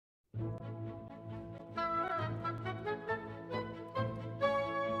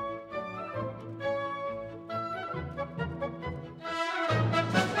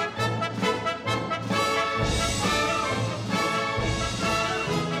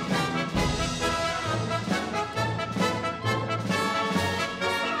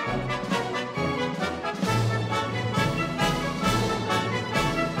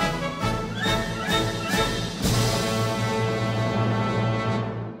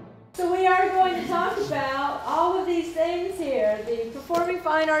these things here. The Performing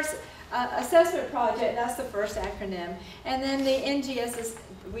Fine Arts Assessment Project, that's the first acronym. And then the NGSs,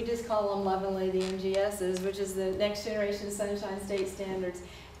 we just call them lovingly the NGSs, which is the Next Generation Sunshine State Standards,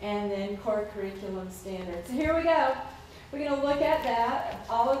 and then Core Curriculum Standards. So here we go. We're going to look at that,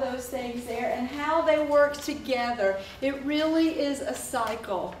 all of those things there, and how they work together. It really is a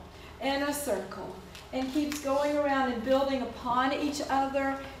cycle and a circle, and keeps going around and building upon each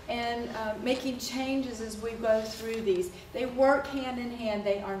other and making changes as we go through these. They work hand in hand.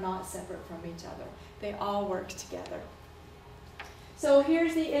 They are not separate from each other. They all work together. So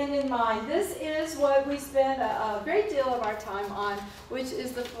here's the end in mind. This is what we spend a great deal of our time on, which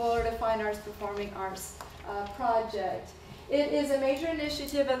is the Florida Fine Arts Performing Arts Project. It is a major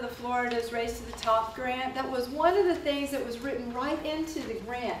initiative of the Florida's Race to the Top grant. That was one of the things that was written right into the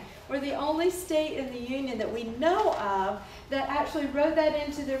grant. We're the only state in the union that we know of that actually wrote that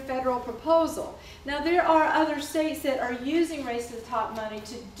into their federal proposal. Now there are other states that are using Race to the Top money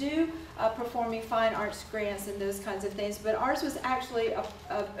to do performing fine arts grants and those kinds of things, but ours was actually a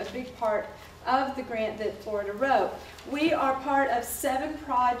big part of the grant that Florida wrote. We are part of 7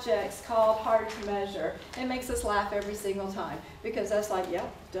 projects called Hard to Measure. It makes us laugh every single time because that's like,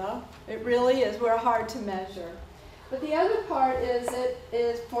 yep, duh. It really is. We're hard to measure. But the other part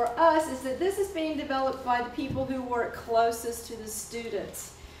is for us is that this is being developed by the people who work closest to the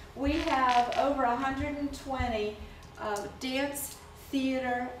students. We have over 120 dance,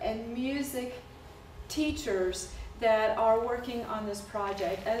 theater, and music teachers that are working on this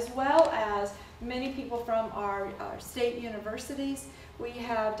project, as well as many people from our state universities. We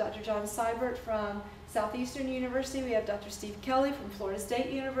have Dr. John Seibert from Southeastern University. We have Dr. Steve Kelly from Florida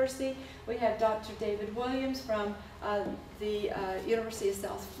State University. We have Dr. David Williams from the University of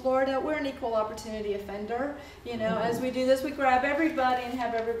South Florida. We're an equal opportunity offender. You know, as we do this, we grab everybody and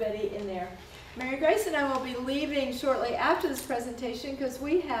have everybody in there. Mary Grace and I will be leaving shortly after this presentation because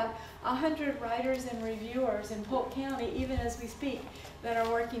we have 100 writers and reviewers in Polk County, even as we speak, that are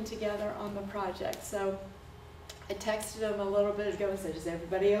working together on the project. So I texted them a little bit ago and said, is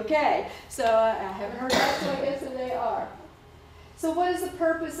everybody okay? So I haven't heard back, so I guess that they are. So what is the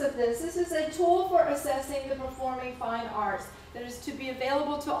purpose of this? This is a tool for assessing the performing fine arts that is to be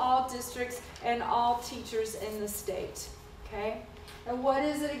available to all districts and all teachers in the state. Okay? And what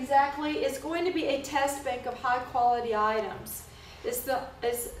is it exactly? It's going to be a test bank of high quality items. It's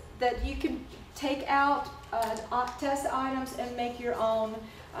that you can take out test items and make your own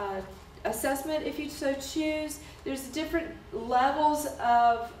assessment if you so choose. There's different levels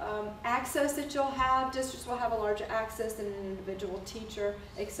of access that you'll have. Districts will have a larger access than an individual teacher,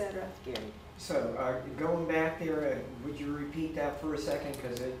 etc. Gary. So going back there, would you repeat that for a second?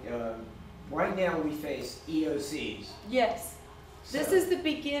 Because right now we face EOCs. Yes. This is the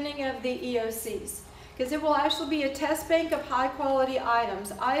beginning of the EOCs, because it will actually be a test bank of high quality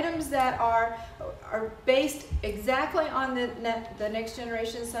items, items that are based exactly on the Next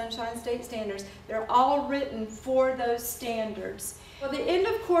Generation Sunshine State Standards. They're all written for those standards. Well, the end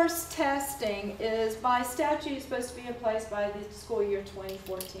of course testing is by statute supposed to be in place by the school year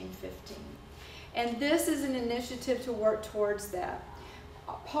 2014-15. And this is an initiative to work towards that.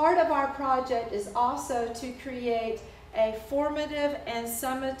 Part of our project is also to create a formative and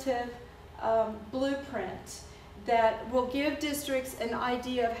summative blueprint that will give districts an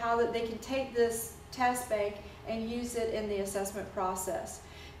idea of how that they can take this test bank and use it in the assessment process.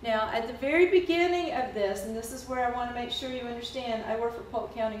 Now, at the very beginning of this, and this is where I want to make sure you understand, I work for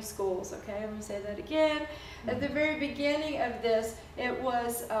Polk County Schools, okay? Let me say that again. At the very beginning of this, it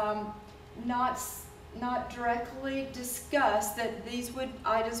was not directly discussed that these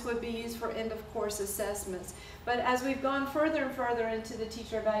items would be used for end-of-course assessments. But as we've gone further and further into the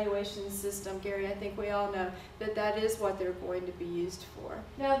teacher evaluation system, Gary, I think we all know that that is what they're going to be used for.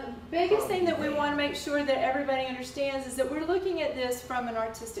 Now, the biggest thing that we want to make sure that everybody understands is that we're looking at this from an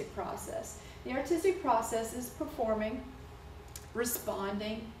artistic process. The artistic process is performing,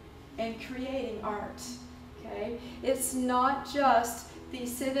 responding, and creating art. Okay? It's not just the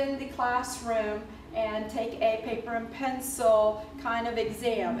sit in the classroom and take a paper and pencil kind of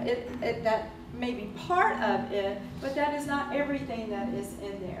exam. That may be part of it, but that is not everything that is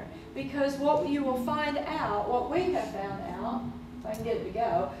in there. Because what you will find out, what we have found out, if I can get it to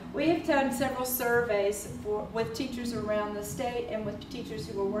go, we have done several surveys with teachers around the state and with teachers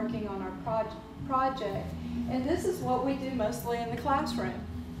who are working on our project, and this is what we do mostly in the classroom.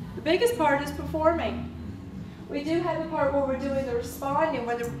 The biggest part is performing. We do have the part where we're doing the responding,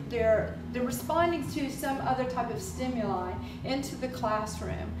 where they're responding to some other type of stimuli into the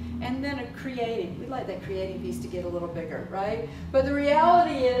classroom, and then creating. We'd like that creating piece to get a little bigger, right? But the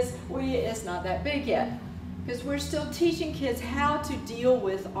reality is, it's not that big yet. because we're still teaching kids how to deal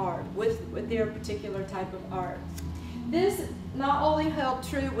with art, with their particular type of art. This not only held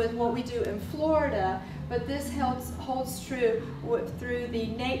true with what we do in Florida, but this holds true through the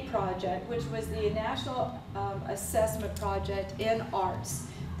NAEP project, which was the National Assessment Project in Arts.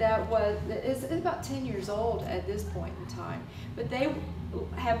 It's about 10 years old at this point in time, but they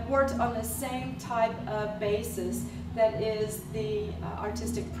have worked on the same type of basis that is the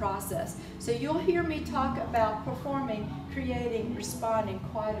artistic process. So you'll hear me talk about performing, creating, responding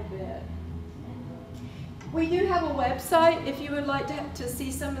quite a bit. We do have a website if you would like to see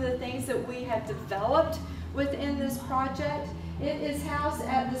some of the things that we have developed within this project. It is housed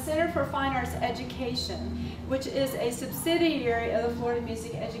at the Center for Fine Arts Education, which is a subsidiary of the Florida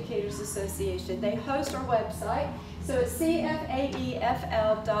Music Educators Association. They host our website, so it's cfaefl.org.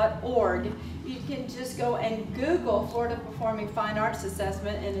 You can just go and Google Florida Performing Fine Arts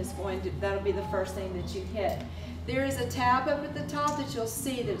Assessment, and that'll be the first thing that you hit. There is a tab up at the top that you'll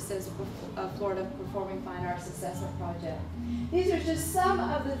see that says Florida Performing Fine Arts Assessment Project. These are just some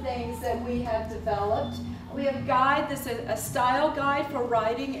of the things that we have developed. We have a guide that's a style guide for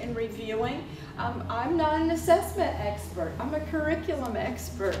writing and reviewing. I'm not an assessment expert. I'm a curriculum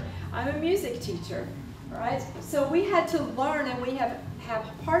expert. I'm a music teacher, right? So we had to learn, and we have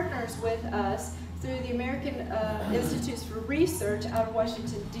partners with us through the American Institutes for Research out of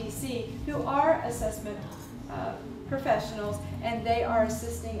Washington, D.C., who are assessment professionals, and they are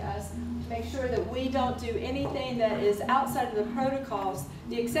assisting us to make sure that we don't do anything that is outside of the protocols,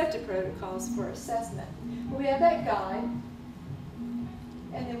 the accepted protocols for assessment. We have that guide,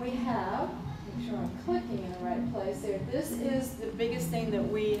 and then we have, make sure I'm clicking in the right place there. This is the biggest thing that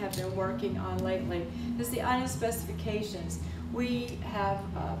we have been working on lately. This is the item specifications. We have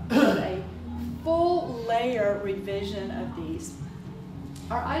put a full layer revision of these.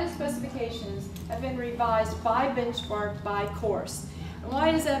 Our item specifications have been revised by benchmark, by course. And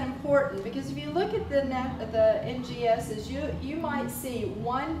why is that important? Because if you look at the NGSs, you might see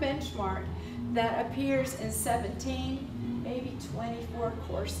one benchmark that appears in 17, maybe 24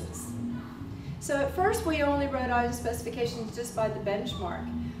 courses. So at first we only wrote item specifications just by the benchmark.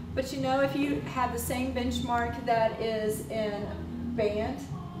 But you know, if you have the same benchmark that is in band,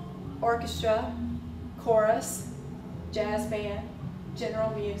 orchestra, chorus, jazz band,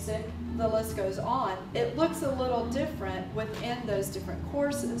 general music, the list goes on, it looks a little different within those different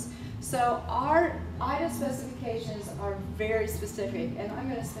courses. So our item specifications are very specific, and I'm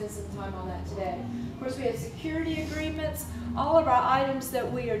going to spend some time on that today. Of course, we have security agreements. All of our items that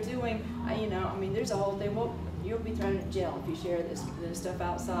we are doing, there's a whole thing. You'll be thrown in jail if you share this stuff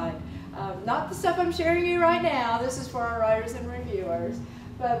outside. Not the stuff I'm sharing you right now. This is for our writers and reviewers.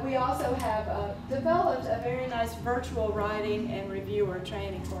 But we also have developed a very nice virtual writing and reviewer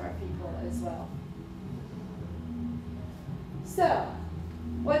training for our people as well. So,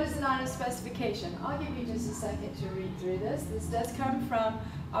 what is an item specification? I'll give you just a second to read through this. This does come from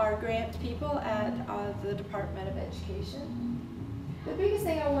our grant people at the Department of Education. The biggest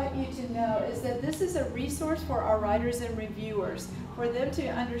thing I want you to know is that this is a resource for our writers and reviewers, for them to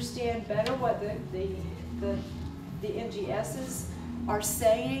understand better what the NGSs are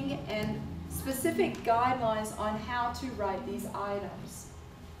saying and specific guidelines on how to write these items.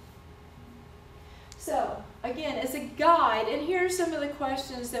 So, again, it's a guide, and here are some of the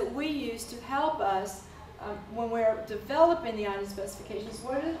questions that we use to help us when we're developing the item specifications.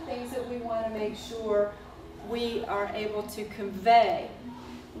 What are the things that we want to make sure we are able to convey?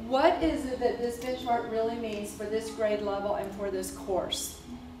 What is it that this benchmark really means for this grade level and for this course?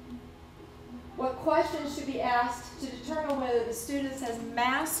 What questions should be asked to determine whether the student has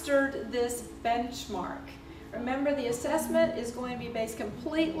mastered this benchmark? Remember, the assessment is going to be based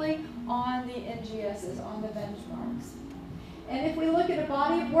completely on the NGSs, on the benchmarks. And if we look at a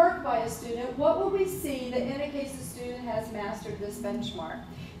body of work by a student, what will we see that indicates the student has mastered this benchmark?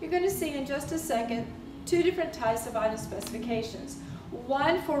 You're going to see in just a second two different types of item specifications.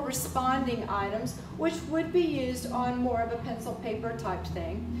 One for responding items, which would be used on more of a pencil paper type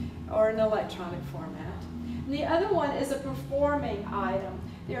thing, or an electronic format. And the other one is a performing item.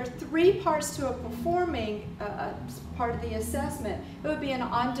 There are three parts to a performing part of the assessment. It would be an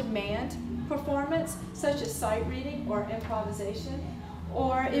on-demand performance, such as sight reading or improvisation,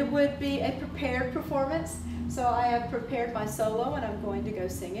 or it would be a prepared performance. So I have prepared my solo and I'm going to go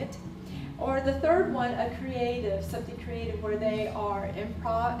sing it. Or the third one, a creative, something creative where they are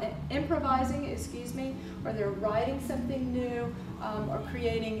improvising, or they're writing something new, or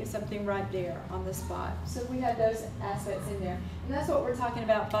creating something right there on the spot. So we have those aspects in there. And that's what we're talking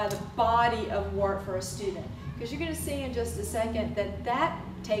about by the body of work for a student. Because you're going to see in just a second that that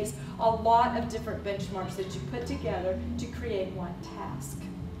takes a lot of different benchmarks that you put together to create one task.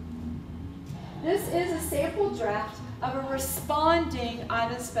 This is a sample draft of a responding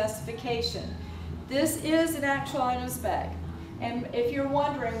item specification. This is an actual item spec. And if you're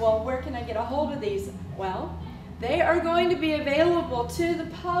wondering, well, where can I get a hold of these? Well, they are going to be available to the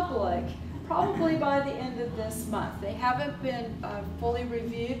public probably by the end of this month. They haven't been fully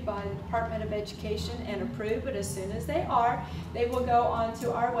reviewed by the Department of Education and approved, but as soon as they are, they will go onto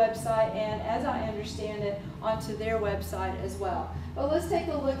our website and, as I understand it, onto their website as well. But let's take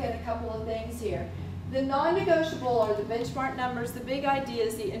a look at a couple of things here. The non-negotiable are the benchmark numbers. The big idea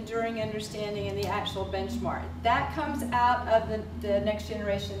is the enduring understanding and the actual benchmark. That comes out of the Next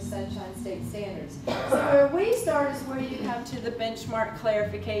Generation Sunshine State Standards. So where we start is where you come to the benchmark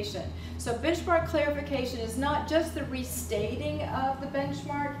clarification. So benchmark clarification is not just the restating of the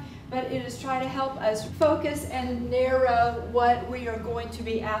benchmark, but it is trying to help us focus and narrow what we are going to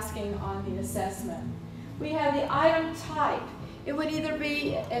be asking on the assessment. We have the item type. It would either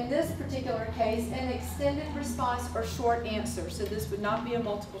be, in this particular case, an extended response or short answer. So this would not be a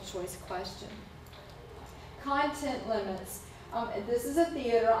multiple choice question. Content limits. This is a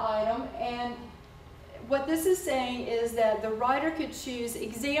theater item, and what this is saying is that the writer could choose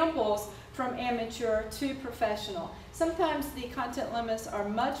examples from amateur to professional. Sometimes the content limits are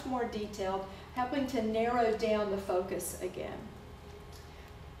much more detailed, helping to narrow down the focus again.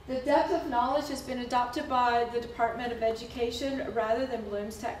 The depth of knowledge has been adopted by the Department of Education rather than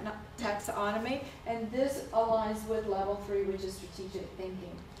Bloom's taxonomy, and this aligns with level 3, which is strategic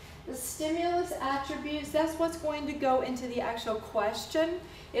thinking. The stimulus attributes, that's what's going to go into the actual question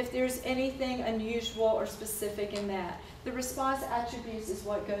if there's anything unusual or specific in that. The response attributes is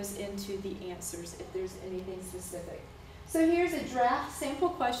what goes into the answers if there's anything specific. So here's a draft sample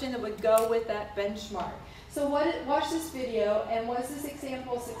question that would go with that benchmark. So watch this video, and was this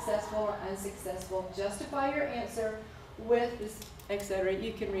example successful or unsuccessful? Justify your answer with this, etc.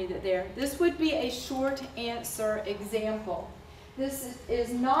 You can read it there. This would be a short answer example. This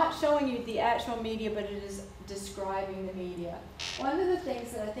is not showing you the actual media, but it is describing the media. One of the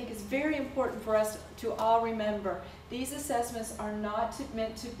things that I think is very important for us to all remember, these assessments are not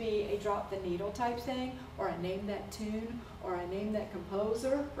meant to be a drop the needle type thing, or a name that tune, or a name that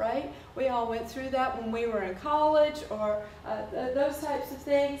composer, right? We all went through that when we were in college, or those types of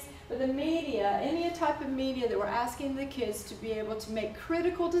things. But the media, any type of media that we're asking the kids to be able to make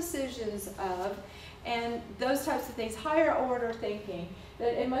critical decisions of, and those types of things, higher order thinking,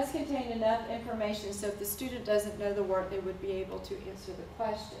 that it must contain enough information so if the student doesn't know the work, they would be able to answer the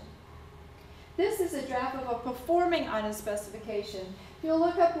question. This is a draft of a performing item specification. If you'll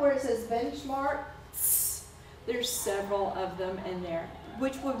look up where it says benchmarks, there's several of them in there,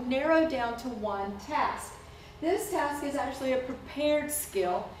 which would narrow down to one task. This task is actually a prepared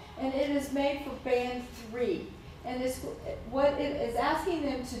skill, and it is made for band 3. And what it is asking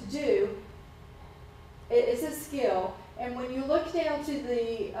them to do, it is a skill, and when you look down to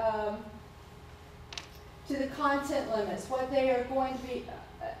the content limits, what they are going to be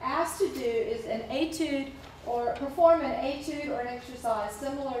asked to do is an etude, or perform an etude or an exercise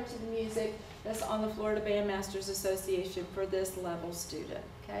similar to the music that's on the Florida Bandmasters Association for this level student,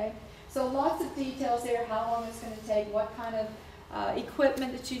 okay? So lots of details there, how long it's going to take, what kind of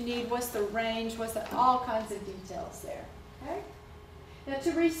equipment that you need, what's the range, all kinds of details there, okay? Now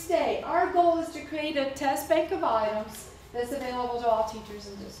to restate, our goal is to create a test bank of items that's available to all teachers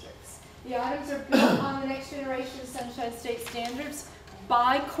and districts. The items are built on the Next Generation Sunshine State Standards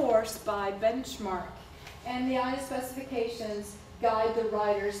by course, by benchmark. And the item specifications guide the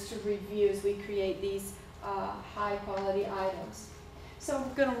writers to review as we create these high quality items. So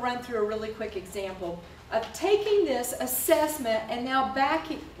we're going to run through a really quick example of taking this assessment and now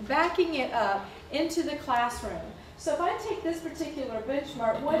backing it up into the classroom. So if I take this particular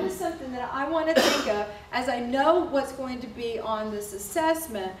benchmark, what is something that I want to think of as I know what's going to be on this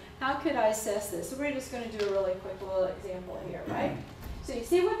assessment? How could I assess this? So we're just going to do a really quick little example here, right? So you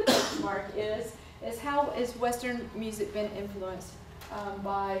see what the benchmark is how has Western music been influenced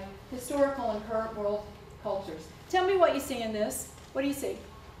by historical and current world cultures. Tell me what you see in this. What do you see?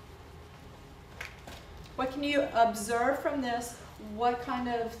 What can you observe from this? What kind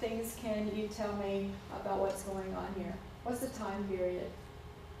of things can you tell me about what's going on here? What's the time period?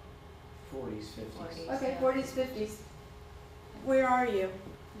 40s, 50s. Okay, 40s, 50s. Where are you?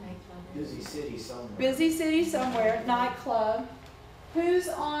 Busy city somewhere. Busy city somewhere, nightclub. Who's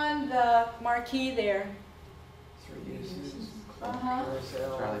on the marquee there? Three Deuces.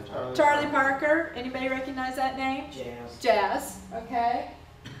 Charlie Parker. Anybody recognize that name? Jazz. Jazz, okay.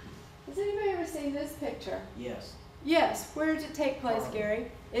 Has anybody ever seen this picture? Yes. Yes. Where did it take place, Harlem.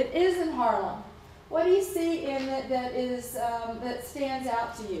 Gary? It is in Harlem. What do you see in it that is that stands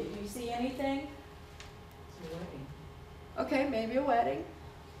out to you? Do you see anything? It's a wedding. Okay, maybe a wedding.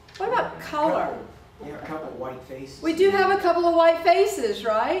 What about color? Yeah, a couple white faces. We do have a couple of white faces,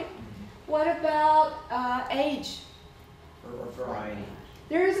 right? What about age? Or a variety.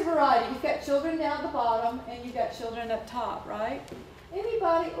 There is a variety. You've got children down at the bottom, and you've got children up top, right?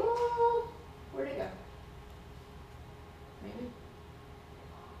 Anybody? Oh, where'd it go? Maybe.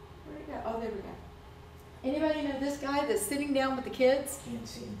 Where'd it go? Oh, there we go. Anybody know this guy that's sitting down with the kids? Can't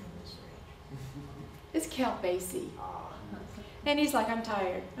see him from this range. It's Count Basie. Ah. And he's like, I'm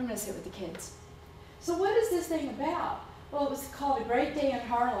tired. I'm going to sit with the kids. So what is this thing about? Well, it was called A Great Day in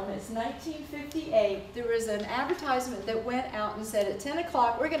Harlem. It's 1958. There was an advertisement that went out and said at 10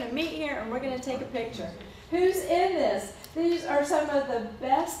 o'clock, we're going to meet here and we're going to take a picture. Who's in this? These are some of the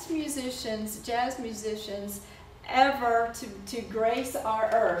best musicians, jazz musicians, ever to grace our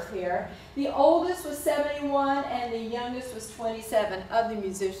earth here. The oldest was 71 and the youngest was 27 of the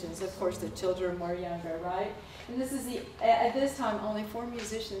musicians. Of course, the children were younger, right? And this is at this time, only 4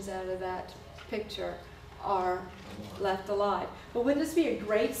 musicians out of that picture are left alive. But wouldn't this be a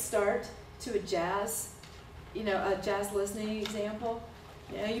great start to a jazz listening example?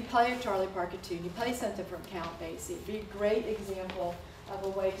 You know, you play a Charlie Parker tune, you play something from Count Basie. It'd be a great example of a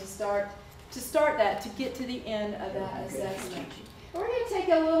way to start that, to get to the end of that assessment. We're going to take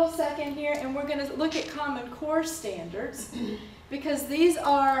a little second here and we're going to look at Common Core standards because they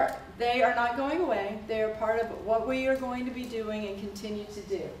are not going away. They are part of what we are going to be doing and continue to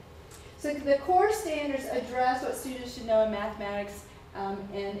do. So the core standards address what students should know in mathematics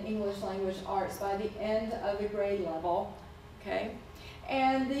and English language arts by the end of the grade level. Okay?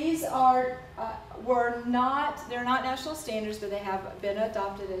 And these they're not national standards, but they have been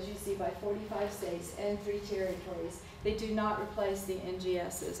adopted, as you see, by 45 states and 3 territories. They do not replace the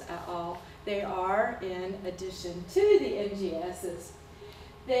NGSs at all. They are in addition to the NGSs.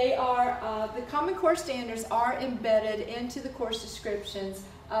 They are, the Common Core standards are embedded into the course descriptions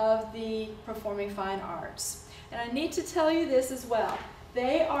of the Performing Fine Arts. And I need to tell you this as well.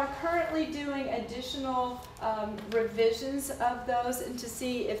 They are currently doing additional revisions of those and to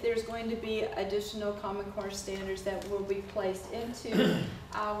see if there's going to be additional Common Core standards that will be placed into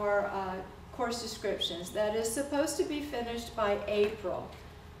our course descriptions. That is supposed to be finished by April.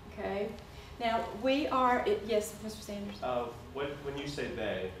 Okay? Now, we are, yes, Mr. Sanders? When you say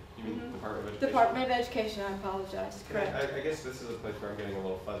they, you mean Department of Education? Department of Education, I apologize. Correct. I guess this is a place where I'm getting a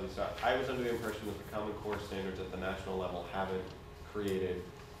little fuzzy. So I was under the impression that the Common Core standards at the national level haven't created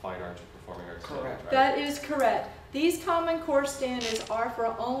fine arts or performing arts standards, right? That is correct. These Common Core standards are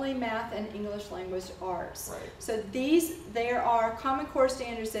for only math and English language arts. Right. So there are Common Core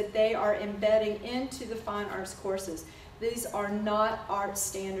standards that they are embedding into the fine arts courses. These are not art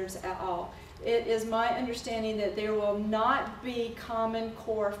standards at all. It is my understanding that there will not be Common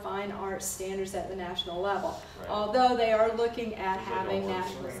Core fine arts standards at the national level, Right. although they are looking at having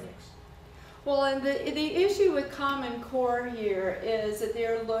national standards. Well, and the issue with Common Core here is that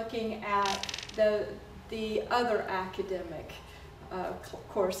they're looking at the other academic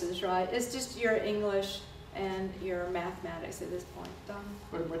courses, right? It's just your English and your mathematics at this point. Don?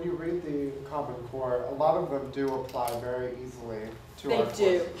 But when you read the Common Core, a lot of them do apply very easily to They our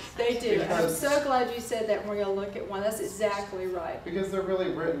do. courses. They do. And I'm Because- so glad you said that, and we're going to look at one. That's exactly right. Because they're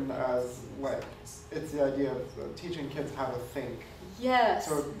really written as, like, it's the idea of teaching kids how to think. Yes.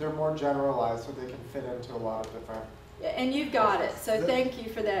 So they're more generalized so they can fit into a lot of different. And you've got it, so thank you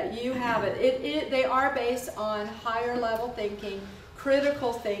for that. You have it. They are based on higher level thinking,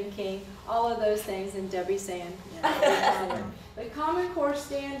 critical thinking, all of those things, and Debbie's saying, the Common Core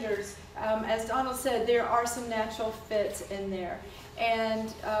standards, as Donald said, there are some natural fits in there.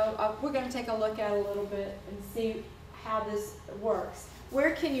 And we're going to take a look at it a little bit and see how this works.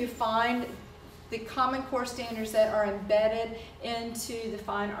 Where can you find the Common Core standards that are embedded into the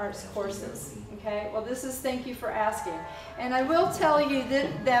fine arts courses? Okay, well thank you for asking. And I will tell you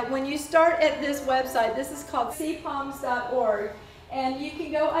that when you start at this website, this is called cpoms.org, and you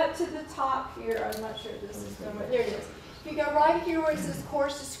can go up to the top here. I'm not sure if this is going, there it is. If you go right here where it says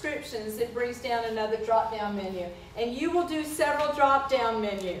course descriptions, it brings down another drop-down menu. And you will do several drop-down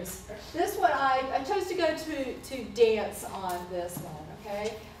menus. This one, I chose to go to dance on this one,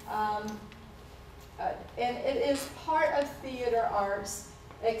 okay? And it is part of theater arts,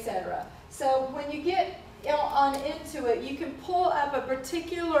 etc. So when you get on into it, you can pull up a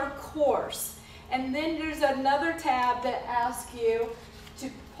particular course, and then there's another tab that asks you to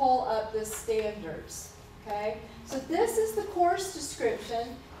pull up the standards. Okay, so this is the course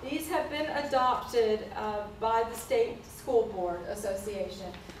description. These have been adopted by the State School Board Association.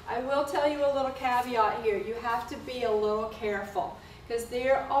 I will tell you a little caveat here. You have to be a little careful because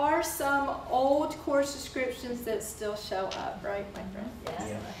there are some old course descriptions that still show up, right, my friend? Yes.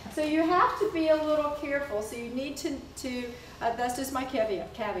 Yeah. So you have to be a little careful. So you need to that's just my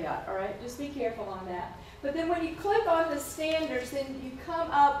caveat, all right? Just be careful on that. But then when you click on the standards, then you come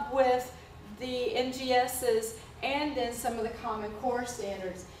up with the NGSs and then some of the Common Core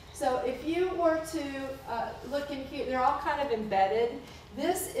standards. So if you were to look in here, they're all kind of embedded.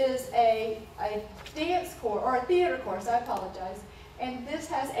 This is a dance course, or a theater course, I apologize. And this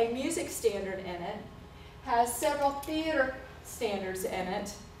has a music standard in it, has several theater standards in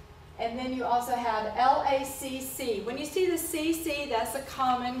it, and then you also have LACC. When you see the CC, that's a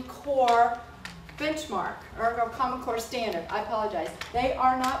Common Core benchmark, or a Common Core standard. I apologize. They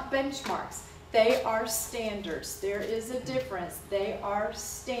are not benchmarks. They are standards. There is a difference. They are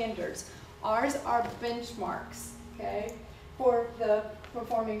standards. Ours are benchmarks, okay, for the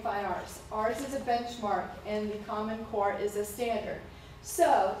Performing Fine Arts. Ours is a benchmark, and the Common Core is a standard.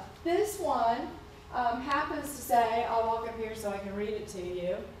 So this one happens to say, I'll walk up here so I can read it to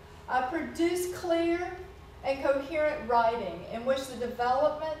you, produce clear and coherent writing in which the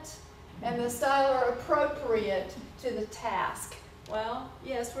development and the style are appropriate to the task. Well,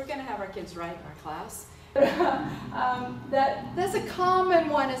 yes, we're going to have our kids write in our class. That's a common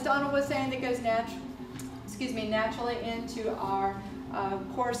one, as Donald was saying, that goes naturally into our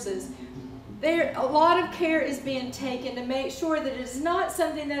courses. A lot of care is being taken to make sure that it is not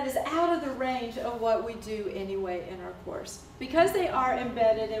something that is out of the range of what we do anyway in our course. Because they are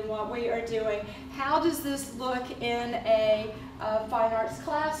embedded in what we are doing, how does this look in a fine arts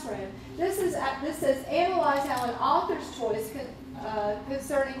classroom? This says analyze how an author's choice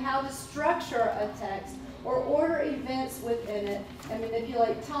concerning how to structure a text or order events within it and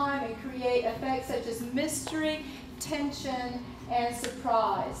manipulate time and create effects such as mystery, tension, and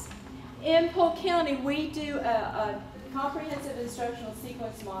surprise. In Polk County, we do a comprehensive instructional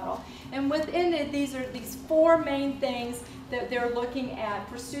sequence model, and within it, these are these four main things that they're looking at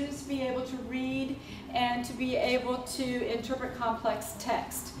for students to be able to read and to be able to interpret complex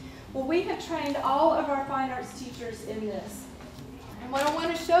text. Well, we have trained all of our fine arts teachers in this, and what I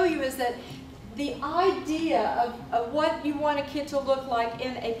want to show you is that the idea of what you want a kid to look like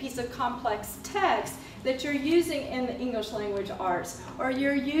in a piece of complex text that you're using in the English language arts or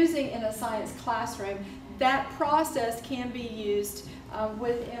you're using in a science classroom, that process can be used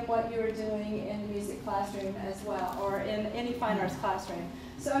within what you're doing in the music classroom as well, or in any fine arts classroom.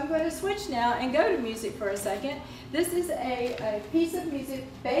 So I'm going to switch now and go to music for a second. This is a piece of music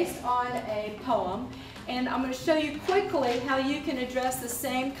based on a poem, and I'm going to show you quickly how you can address the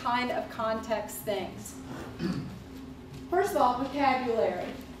same kind of context things. First of all, vocabulary.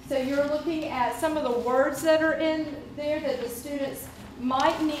 So you're looking at some of the words that are in there that the students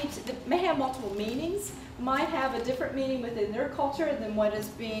might may have multiple meanings, might have a different meaning within their culture than what is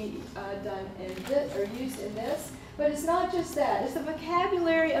being done in this or used in this. But it's not just that. It's the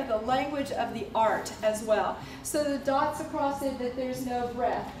vocabulary of the language of the art as well. So the dots across it that there's no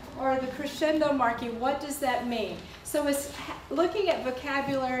breath, or the crescendo marking, what does that mean? So it's looking at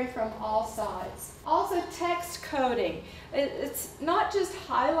vocabulary from all sides. Also text coding. It's not just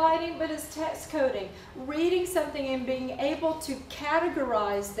highlighting, but it's text coding. Reading something and being able to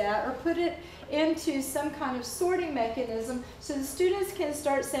categorize that or put it into some kind of sorting mechanism so the students can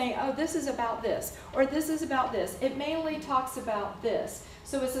start saying, oh, this is about this, or this is about this. It mainly talks about this.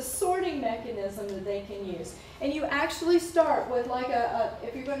 So it's a sorting mechanism that they can use. And you actually start with like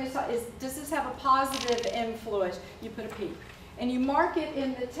if you're going to talk, does this have a positive influence? You put a P. And you mark it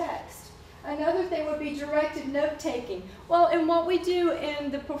in the text. Another thing would be directed note-taking. Well, in what we do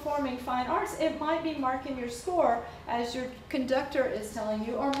in the performing fine arts, it might be marking your score as your conductor is telling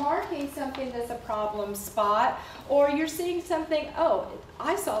you, or marking something that's a problem spot, or you're seeing something, oh,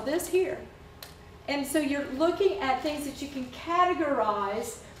 I saw this here. And so you're looking at things that you can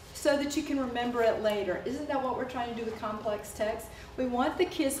categorize so that you can remember it later. Isn't that what we're trying to do with complex text? We want the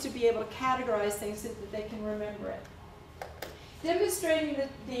kids to be able to categorize things so that they can remember it. Demonstrating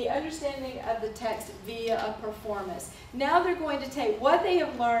the understanding of the text via a performance. Now they're going to take what they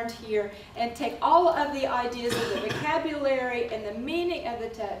have learned here and take all of the ideas of the vocabulary and the meaning of the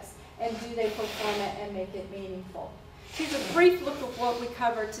text, and do they perform it and make it meaningful. Here's a brief look of what we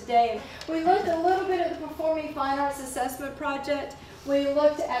covered today. We looked a little bit at the Performing Fine Arts Assessment Project. We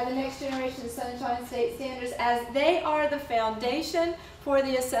looked at the Next Generation Sunshine State Standards as they are the foundation for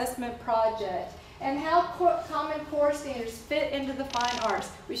the assessment project, and how Common Core standards fit into the fine arts.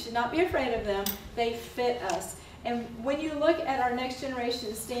 We should not be afraid of them. They fit us. And when you look at our next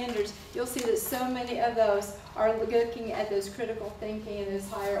generation standards, you'll see that so many of those are looking at those critical thinking and this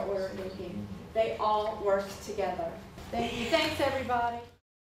higher order thinking. They all work together. Thank you. Thanks, everybody.